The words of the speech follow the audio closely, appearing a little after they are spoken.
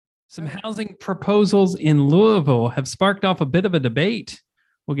Some housing proposals in Louisville have sparked off a bit of a debate.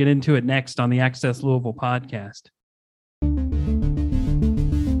 We'll get into it next on the Access Louisville podcast.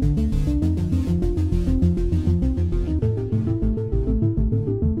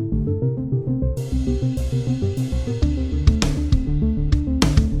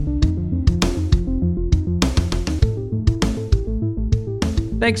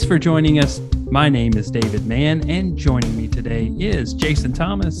 Thanks for joining us. My name is David Mann, and joining me today is Jason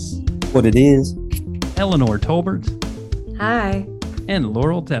Thomas. What it is. Eleanor Tolbert. Hi. And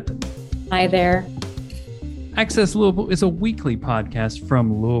Laurel Teppin. Hi there. Access Louisville is a weekly podcast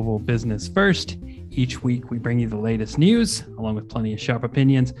from Louisville Business First. Each week, we bring you the latest news, along with plenty of sharp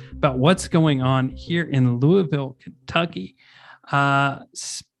opinions about what's going on here in Louisville, Kentucky.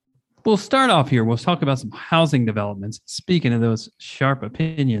 We'll start off here. We'll talk about some housing developments. Speaking of those sharp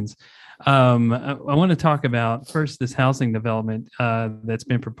opinions, I want to talk about first this housing development that's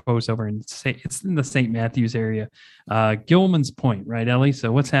been proposed over it's in the St. Matthews area, Gilman's Point, right, Ellie?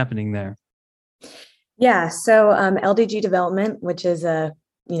 So what's happening there? Yeah, so LDG Development, which is a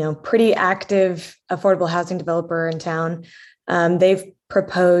pretty active affordable housing developer in town, they've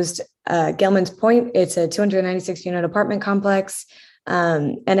proposed Gilman's Point. It's a 296 unit apartment complex.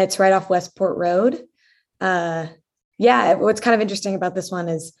 And it's right off Westport Road. What's kind of interesting about this one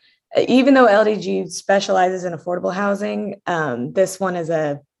is even though LDG specializes in affordable housing, this one is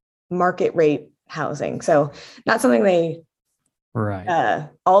a market rate housing. So not something they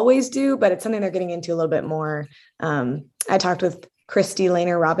always do, but it's something they're getting into a little bit more. I talked with Christy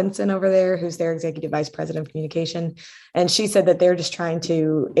Lehner Robinson over there, who's their executive vice president of communication. And she said that they're just trying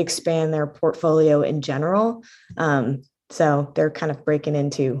to expand their portfolio in general. So they're kind of breaking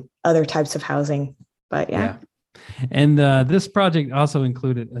into other types of housing, but yeah. And this project also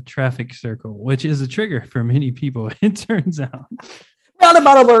included a traffic circle, which is a trigger for many people, it turns out.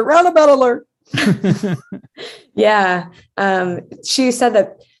 Roundabout alert. Yeah. She said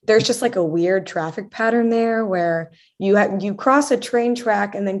that there's just like a weird traffic pattern there where you cross a train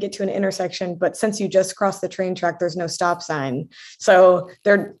track and then get to an intersection. But since you just crossed the train track, there's no stop sign. So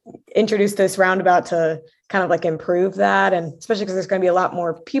they're introduced this roundabout to kind of like improve that. And especially because there's going to be a lot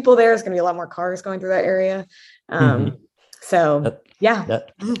more people there. There's going to be a lot more cars going through that area.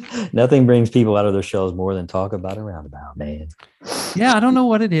 Nothing brings people out of their shells more than talk about a roundabout, man. Yeah, I don't know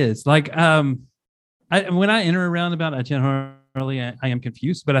what it is. Like, when I enter a roundabout, I generally I am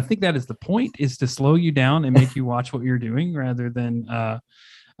confused, but I think that is the point, is to slow you down and make you watch what you're doing rather than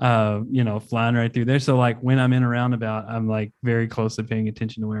flying right through there. So like when I'm in a roundabout, I'm like very closely paying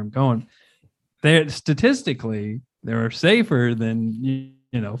attention to where I'm going. They're statistically they're safer than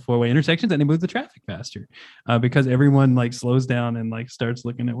four-way intersections, and they move the traffic faster because everyone like slows down and like starts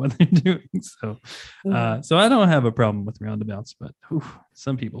looking at what they're doing. So I don't have a problem with roundabouts, but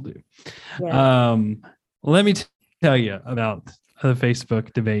some people do. Yeah. Let me tell you about the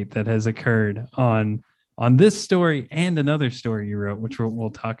Facebook debate that has occurred on this story and another story you wrote, which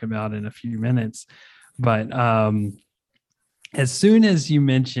we'll talk about in a few minutes. But as soon as you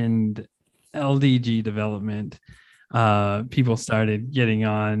mentioned LDG development, people started getting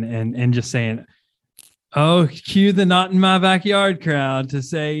on and just saying, oh, cue the not in my backyard crowd to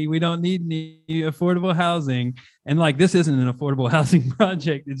say we don't need any affordable housing. And like, this isn't an affordable housing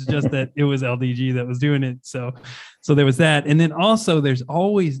project. It's just that it was LDG that was doing it. So there was that. And then also there's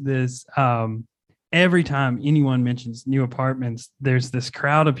always this, every time anyone mentions new apartments, there's this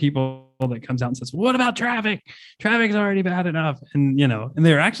crowd of people that comes out and says, what about traffic? Traffic's already bad enough. And, and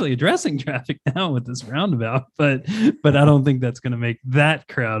they're actually addressing traffic now with this roundabout, but I don't think that's going to make that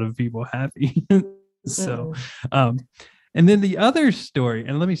crowd of people happy. So, and then the other story,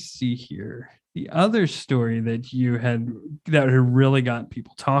 and let me see here. The other story that had really gotten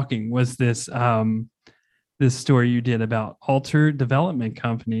people talking was this, this story you did about Alter Development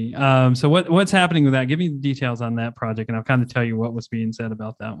Company. So what's happening with that? Give me the details on that project, and I'll kind of tell you what was being said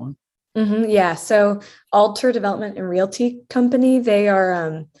about that one. Yeah. So Alter Development and Realty Company, they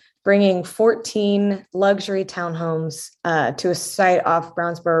are bringing 14 luxury townhomes to a site off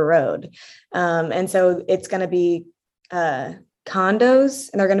Brownsboro Road. And so it's going to be condos,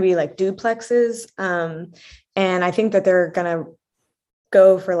 and they're going to be like duplexes. And I think that they're going to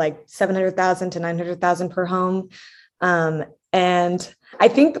go for like $700,000 to $900,000 per home. And I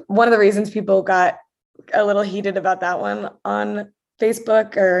think one of the reasons people got a little heated about that one on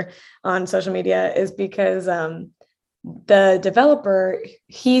Facebook or on social media is because the developer,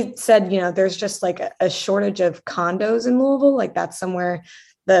 he said, there's just like a shortage of condos in Louisville. Like that's somewhere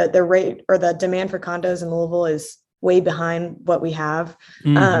the rate or the demand for condos in Louisville is way behind what we have.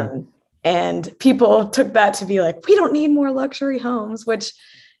 And people took that to be like, we don't need more luxury homes, which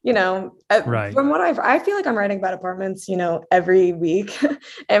Right. from what I feel like I'm writing about apartments, every week.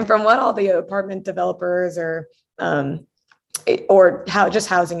 And from what all the apartment developers just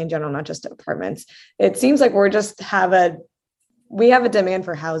housing in general, not just apartments, it seems like we have a demand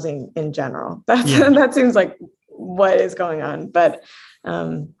for housing in general. That seems like what is going on. But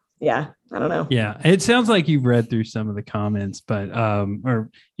yeah, I don't know. Yeah, it sounds like you've read through some of the comments, but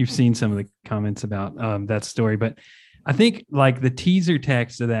or you've seen some of the comments about that story. But I think like the teaser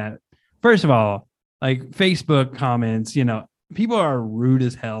text of that, first of all, like Facebook comments, people are rude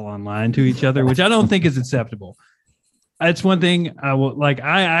as hell online to each other, which I don't think is acceptable. That's one thing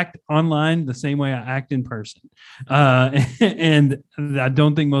I act online the same way I act in person. And I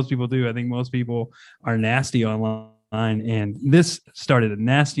don't think most people do. I think most people are nasty online. And this started a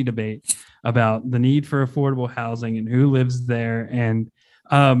nasty debate about the need for affordable housing and who lives there. And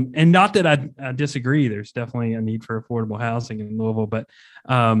not that I disagree. There's definitely a need for affordable housing in Louisville, but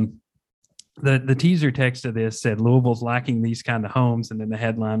the teaser text of this said Louisville's lacking these kind of homes, and then the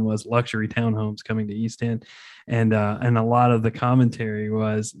headline was luxury townhomes coming to East End, and a lot of the commentary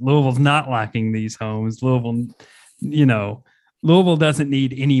was Louisville's not lacking these homes. Louisville doesn't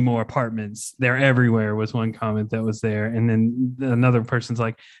need any more apartments. They're everywhere was one comment that was there. And then another person's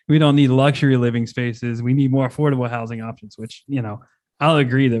like, we don't need luxury living spaces. We need more affordable housing options, which, I'll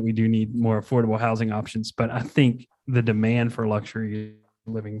agree that we do need more affordable housing options, but I think the demand for luxury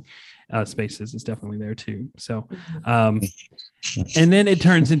living spaces is definitely there too. So, and then it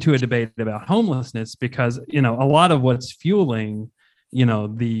turns into a debate about homelessness because, a lot of what's fueling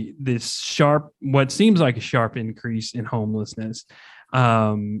this sharp, what seems like a sharp increase in homelessness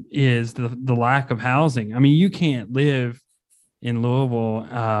is the lack of housing. I mean, you can't live in Louisville,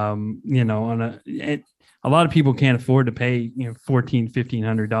 a lot of people can't afford to pay,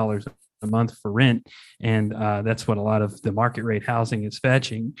 $1,400-$1,500 a month for rent. And that's what a lot of the market rate housing is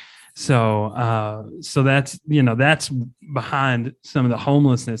fetching. So that's behind some of the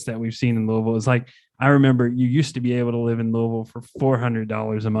homelessness that we've seen in Louisville. It's like, I remember you used to be able to live in Louisville for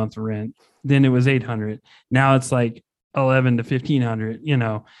 $400 a month rent. Then it was $800. Now it's like $1,100 to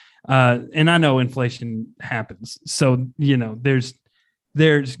 $1,500, and I know inflation happens. So,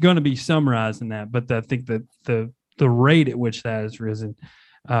 there's going to be some rise in that, but I think that the rate at which that has risen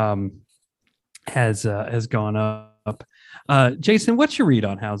has gone up. Jason, what's your read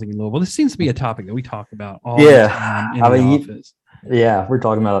on housing in Louisville? This seems to be a topic that we talk about all the time in the office. Yeah, we're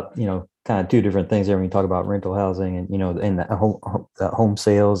talking about, kind of two different things there when we talk about rental housing and, and the home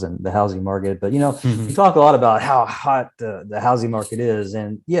sales and the housing market. But, we talk a lot about how hot the housing market is.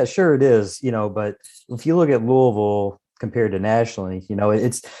 And yeah, sure it is, but if you look at Louisville compared to nationally,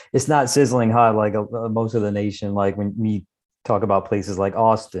 it's not sizzling hot like most of the nation. Like when we talk about places like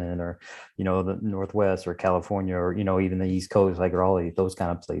Austin or, the Northwest or California or, even the East Coast, like Raleigh, those kind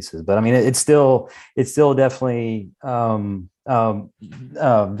of places. But I mean, it's still definitely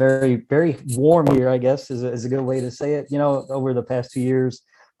very, very warm here, I guess is a good way to say it. Over the past 2 years,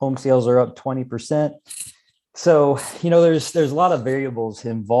 home sales are up 20%. So, there's a lot of variables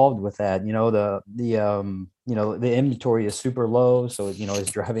involved with that. The inventory is super low. So,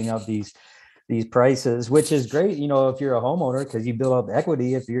 it's driving up these prices, which is great, if you're a homeowner, because you build up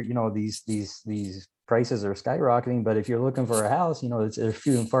equity. If you're, these prices are skyrocketing, but if you're looking for a house, it's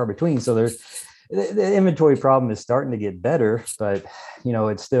few and far between. So the inventory problem is starting to get better, but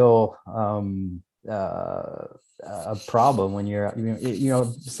it's still a problem when you're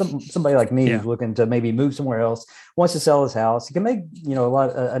somebody like me who's looking to maybe move somewhere else, wants to sell his house. He can make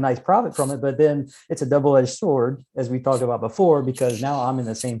a nice profit from it, but then it's a double-edged sword, as we talked about before, because now I'm in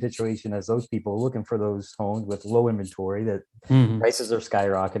the same situation as those people looking for those homes with low inventory that prices are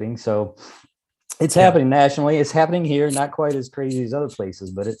skyrocketing. So it's happening nationally. It's happening here, not quite as crazy as other places,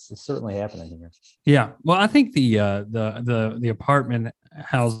 but it's certainly happening here. Yeah. Well, I think the apartment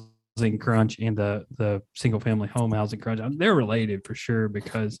housing crunch and the single family home housing crunch, they're related for sure,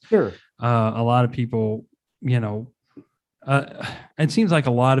 because a lot of people, it seems like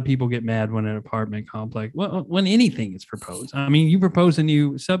a lot of people get mad when an apartment complex, when anything is proposed. I mean, you propose a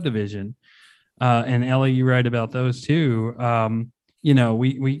new subdivision, and Ellie, you write about those too.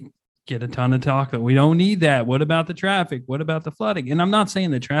 We get a ton of talk that we don't need that. What about the traffic? What about the flooding? And I'm not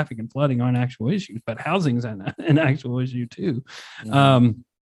saying that traffic and flooding aren't actual issues, but housing's an actual issue too. Well,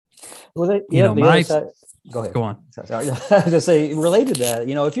 go ahead. Go on. Sorry. I was gonna say, related to that,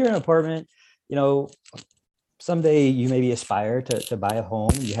 if you're in an apartment, someday you maybe aspire to buy a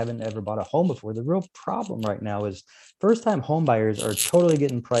home. You haven't ever bought a home before. The real problem right now is first-time home buyers are totally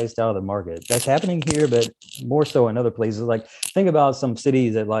getting priced out of the market. That's happening here, but more so in other places. Like think about some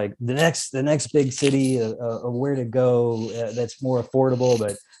cities that like the next big city of where to go that's more affordable,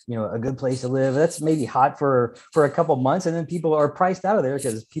 but a good place to live. That's maybe hot for a couple months, and then people are priced out of there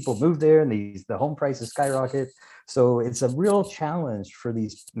because people move there and the home prices skyrocket. So it's a real challenge for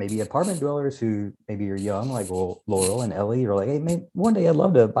these maybe apartment dwellers who maybe are young, like Laurel and Ellie, or like, hey, one day I'd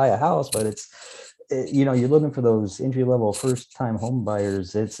love to buy a house, but you're looking for those entry level first time home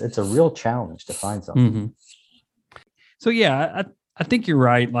buyers. It's a real challenge to find something. Mm-hmm. So yeah, I think you're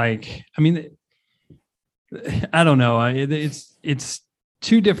right. Like, I mean, I don't know. It's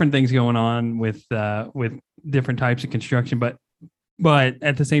two different things going on with different types of construction, but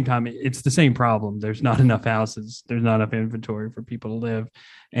at the same time, it's the same problem. There's not enough houses. There's not enough inventory for people to live.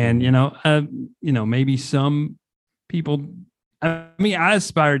 And, maybe some people, I mean, I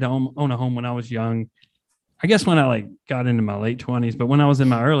aspired to own a home when I was young. I guess when I got into my late 20s, but when I was in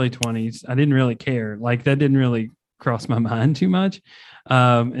my early 20s, I didn't really care. Like that didn't really cross my mind too much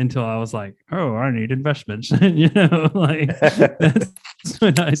until I was like, oh, I need investments. That's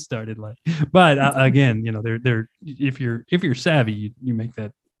when I started. But again, they're if you're savvy, you make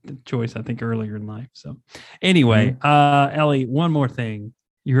that choice, I think, earlier in life. So anyway, Ellie, one more thing.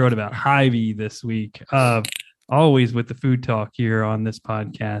 You wrote about Hy-Vee this week. Always with the food talk here on this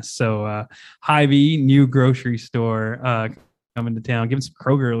podcast. So Hy-Vee, new grocery store coming to town, giving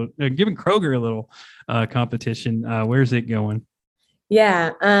Kroger a little competition. Where's it going?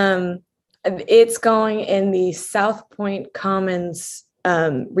 Yeah, it's going in the South Point Commons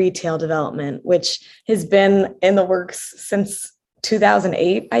retail development, which has been in the works since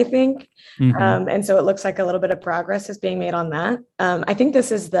 2008, I think. Mm-hmm. And so it looks like a little bit of progress is being made on that. I think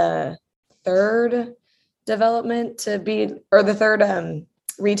this is the third development the third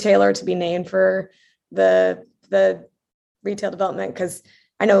retailer to be named for the retail development, because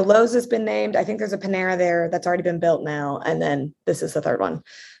I know Lowe's has been named. I think there's a Panera there that's already been built now, and then this is the third one.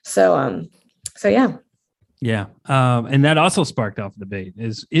 So yeah. Yeah. And that also sparked off a debate.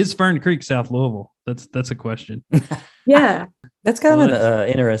 Is Fern Creek South Louisville? That's a question. Yeah. That's kind of an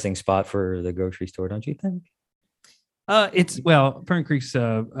interesting spot for the grocery store, don't you think? Fern Creek's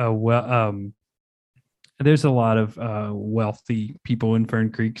there's a lot of wealthy people in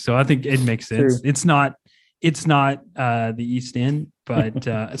Fern Creek, so I think it makes sense. True. It's not the East End, but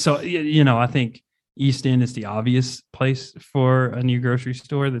I think East End is the obvious place for a new grocery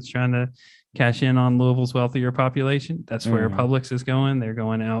store that's trying to cash in on Louisville's wealthier population. That's where Publix is going. They're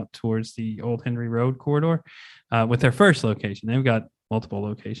going out towards the Old Henry Road corridor with their first location. They've got multiple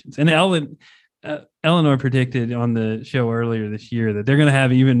locations. And Eleanor predicted on the show earlier this year that they're going to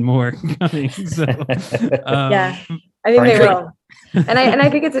have even more coming. So, yeah, I think they will. And I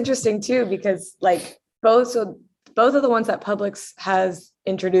think it's interesting too, because both of the ones that Publix has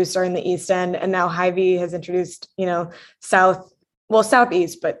introduced are in the East End, and now Hy-Vee has introduced,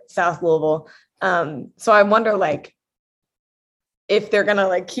 Southeast, but South Louisville. So I wonder, if they're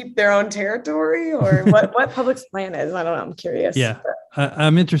gonna keep their own territory, or what Publix's plan is. I don't know. I'm curious. Yeah,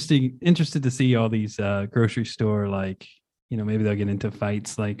 I'm interested to see all these grocery store, maybe they'll get into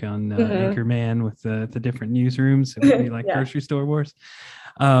fights on Anchorman with the different newsrooms. It would be grocery store wars.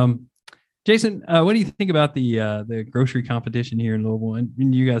 Jason, what do you think about the grocery competition here in Louisville?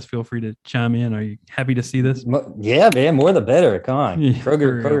 And you guys feel free to chime in. Are you happy to see this? Yeah, man, more the better. Come on,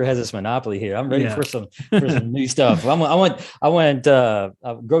 Kroger has this monopoly here. I'm ready for some new stuff. I want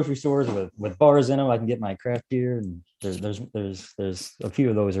grocery stores with bars in them. I can get my craft beer, and there's a few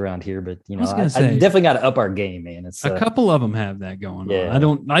of those around here. But I definitely got to up our game, man. It's a couple of them have that going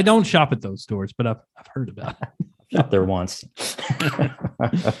on. I don't shop at those stores, but I've heard about it. Up there once.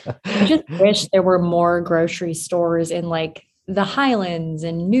 I just wish there were more grocery stores in the Highlands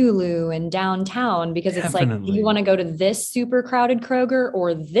and Nulu and downtown, because it's do you want to go to this super crowded Kroger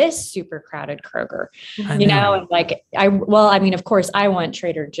or this super crowded Kroger? Of course I want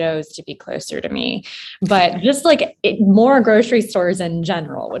Trader Joe's to be closer to me, but just more grocery stores in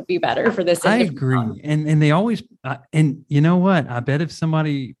general would be better for this. I agree. And they always, and you know what? I bet if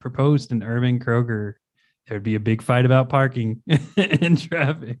somebody proposed an urban Kroger, there'd be a big fight about parking and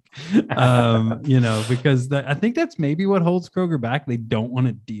traffic, because I think that's maybe what holds Kroger back. They don't want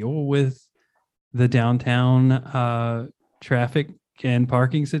to deal with the downtown traffic and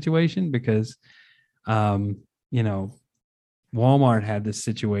parking situation because, Walmart had this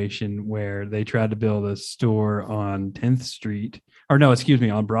situation where they tried to build a store on 10th Street,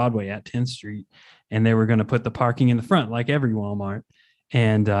 on Broadway at 10th Street, and they were going to put the parking in the front like every Walmart.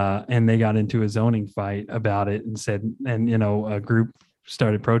 and they got into a zoning fight about it and said, and a group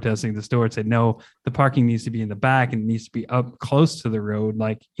started protesting the store and said, no, the parking needs to be in the back and it needs to be up close to the road,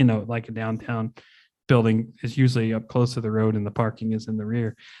 like a downtown building is usually up close to the road and the parking is in the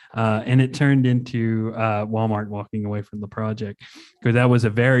rear. And it turned into Walmart walking away from the project, because that was a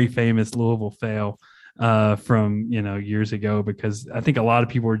very famous Louisville fail from years ago, because I think a lot of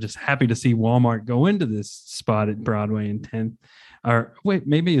people were just happy to see Walmart go into this spot at Broadway and 10th, or wait,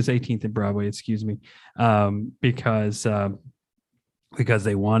 maybe it was 18th and Broadway, excuse me, because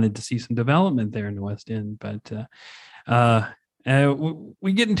they wanted to see some development there in the West End. But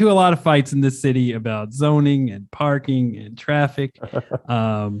we get into a lot of fights in this city about zoning and parking and traffic.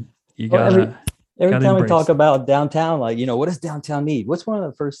 You gotta every time embrace. we talk about downtown, like, what does downtown need? What's one of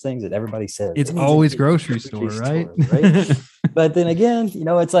the first things that everybody says? It's always grocery store, right? But then again,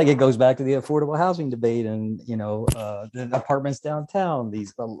 it's like it goes back to the affordable housing debate, and the apartments downtown,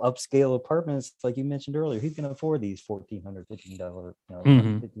 these upscale apartments, like you mentioned earlier. Who can afford these $1,400, $15,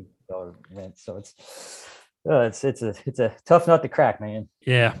 $50 rents? So it's a tough nut to crack, man.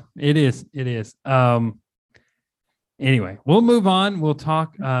 Yeah, it is. Anyway, we'll move on. We'll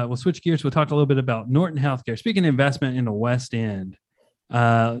talk. We'll switch gears. We'll talk a little bit about Norton Healthcare. Speaking of investment in the West End,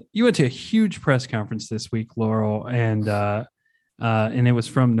 you went to a huge press conference this week, Laurel, and it was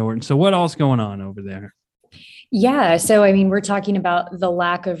from Norton. So what all's going on over there? Yeah. So, I mean, we're talking about the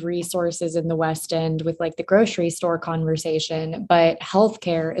lack of resources in the West End with like the grocery store conversation, but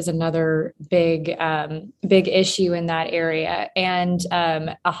healthcare is another big issue in that area. And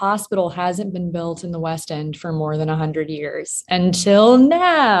a hospital hasn't been built in the West End for more than 100 years until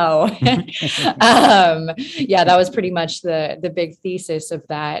now. Yeah, that was pretty much the big thesis of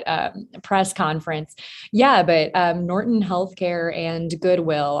that press conference. Yeah, but Norton Healthcare and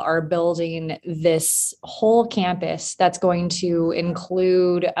Goodwill are building this whole campus that's going to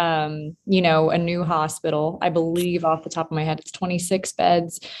include, a new hospital. I believe off the top of my head, it's 26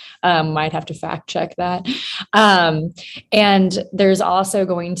 beds. Might have to fact check that. And there's also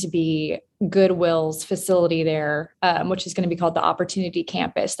going to be Goodwill's facility there, which is going to be called the Opportunity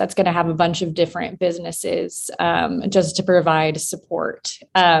Campus. That's going to have a bunch of different businesses just to provide support.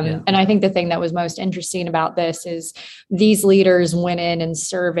 And I think the thing that was most interesting about this is these leaders went in and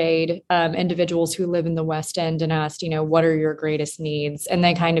surveyed individuals who live in the West End and asked, what are your greatest needs? And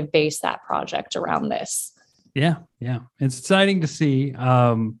they kind of based that project around this. Yeah. It's exciting to see.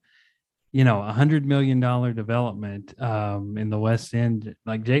 $100 million development in the West End.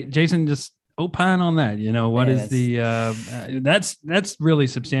 Like Jason, just opine on that. What is that's really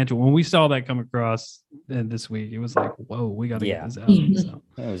substantial. When we saw that come across this week, it was like, whoa, we got to get this out. So.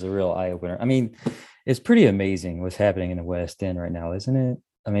 It was a real eye opener. I mean, it's pretty amazing what's happening in the West End right now, isn't it?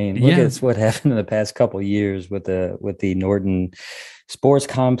 I mean, look at what happened in the past couple of years with the Norton Sports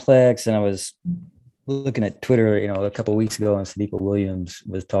Complex. And I was looking at Twitter, a couple of weeks ago, and Sadiqa Williams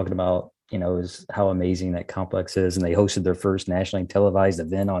was talking about, is how amazing that complex is. And they hosted their first nationally televised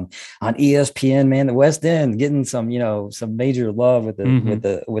event on ESPN, man. The West End getting some major love with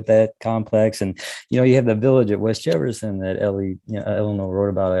with that complex. And, you have the Village at West Jefferson that Eleanor wrote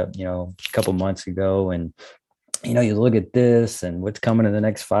about, a couple months ago. And, you look at this and what's coming in the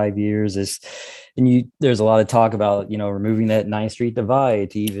next 5 years there's a lot of talk about, removing that 9th Street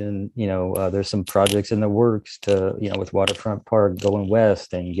divide to even, there's some projects in the works to, with Waterfront Park going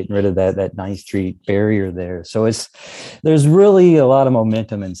west and getting rid of that 9th Street barrier there. So there's really a lot of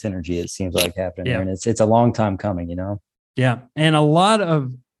momentum and synergy, it seems like, happening there. And it's a long time coming, Yeah. And a lot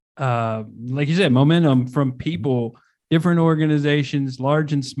of, like you said, momentum from people, different organizations,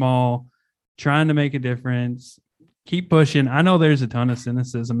 large and small, trying to make a difference. Keep pushing. I know there's a ton of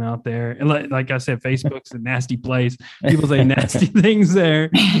cynicism out there. And like I said, Facebook's a nasty place. People say nasty things there,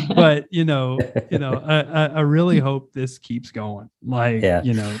 but I really hope this keeps going.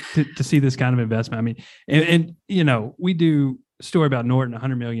 To see this kind of investment. I mean, and we do a story about Norton,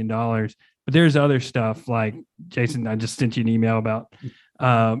 $100 million, but there's other stuff like Jason, I just sent you an email about,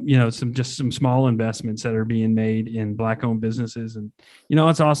 some small investments that are being made in Black-owned businesses, and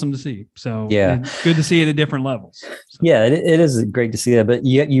it's awesome to see. So it's good to see it at different levels. So. Yeah, it is great to see that, but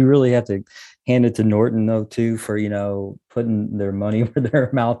you really have to hand it to Norton though too for putting their money where their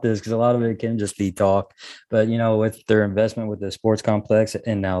mouth is, because a lot of it can just be talk. But with their investment with the sports complex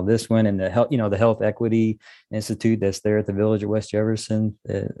and now this one and the health, the Health Equity Institute that's there at the Village at West Jefferson,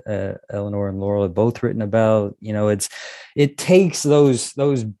 Eleanor and Laurel have both written about. It takes those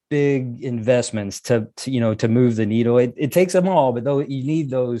big investments to move the needle. It takes them all, but though you need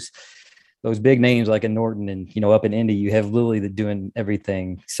those those big names like in Norton and, up in Indy, you have Lilly that doing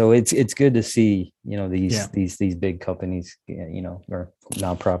everything. So it's good to see, these big companies, or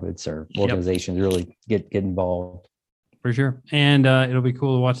nonprofits or organizations really get involved. For sure. And it'll be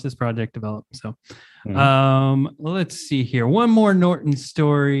cool to watch this project develop. So let's see here. One more Norton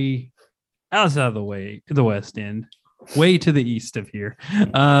story outside of the West End, way to the east of here.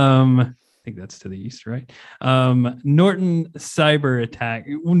 I think that's to the east, right? Norton cyber attack.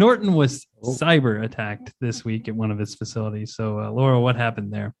 Norton was cyber attacked this week at one of its facilities. So Laura, what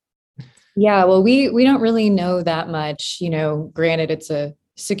happened there? Yeah, well, we don't really know that much, granted it's a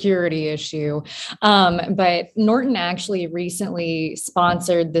security issue. But Norton actually recently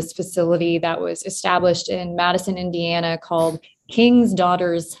sponsored this facility that was established in Madison, Indiana called King's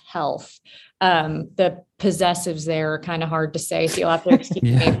Daughters Health. The possessives there are kind of hard to say, so you'll have to excuse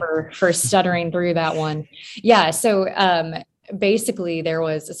me for stuttering through that one. Yeah, so basically there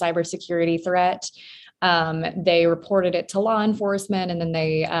was a cybersecurity threat. They reported it to law enforcement, and then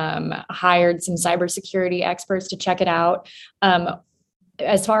they hired some cybersecurity experts to check it out.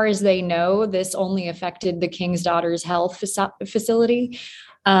 As far as they know, this only affected the King's Daughters Health facility.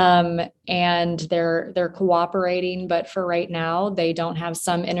 And they're cooperating, but for right now, they don't have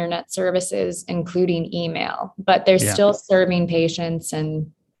some internet services, including email, but they're still serving patients,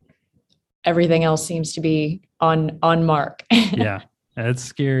 and everything else seems to be on mark. Yeah. It's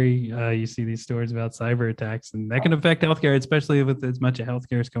scary. You see these stories about cyber attacks, and that can affect healthcare, especially with as much of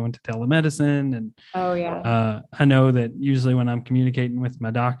healthcare is going to telemedicine. And I know that usually when I'm communicating with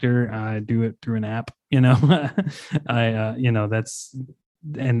my doctor, I do it through an app. And I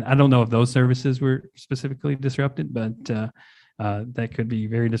don't know if those services were specifically disrupted, but that could be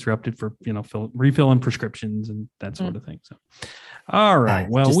very disrupted for refilling prescriptions and that sort of thing. So, all right.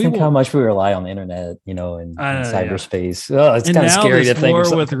 Well, just think how much we rely on the internet, in cyberspace. Yeah. Oh, it's kind of scary to think.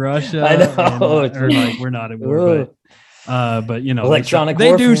 War with Russia. I know. We're not at war, but electronic.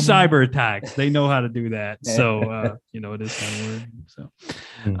 They do cyber attacks. They know how to do that. So it is kind of weird. So,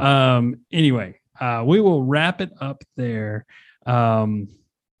 anyway, we will wrap it up there.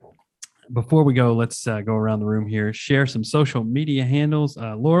 Before we go, let's go around the room here, share some social media handles.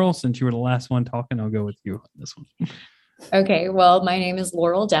 Laurel, since you were the last one talking, I'll go with you on this one. Okay, well, my name is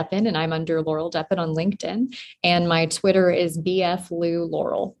Laurel Deppen, and I'm under Laurel Deppen on LinkedIn, and my Twitter is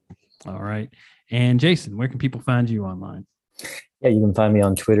BFLouLaurel. All right. And Jason, where can people find you online? Yeah, you can find me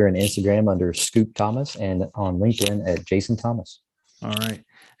on Twitter and Instagram under Scoop Thomas, and on LinkedIn at Jason Thomas. All right.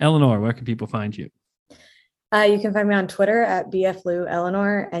 Eleanor, where can people find you? You can find me on Twitter at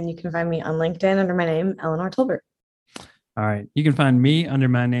BFLouEleanor, and you can find me on LinkedIn under my name, Eleanor Tolbert. All right. You can find me under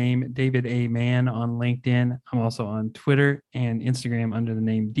my name, David A. Mann, on LinkedIn. I'm also on Twitter and Instagram under the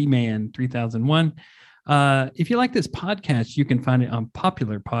name DMan3001. If you like this podcast, you can find it on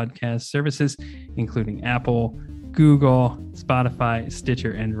popular podcast services, including Apple, Google, Spotify,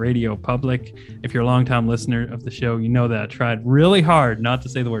 Stitcher, and Radio Public. If you're a longtime listener of the show, you know that I tried really hard not to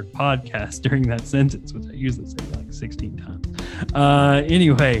say the word podcast during that sentence, which I usually say like 16 times.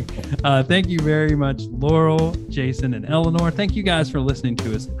 Anyway, thank you very much, Laurel, Jason, and Eleanor. Thank you guys for listening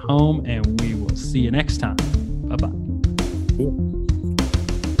to us at home, and we will see you next time. Bye-bye.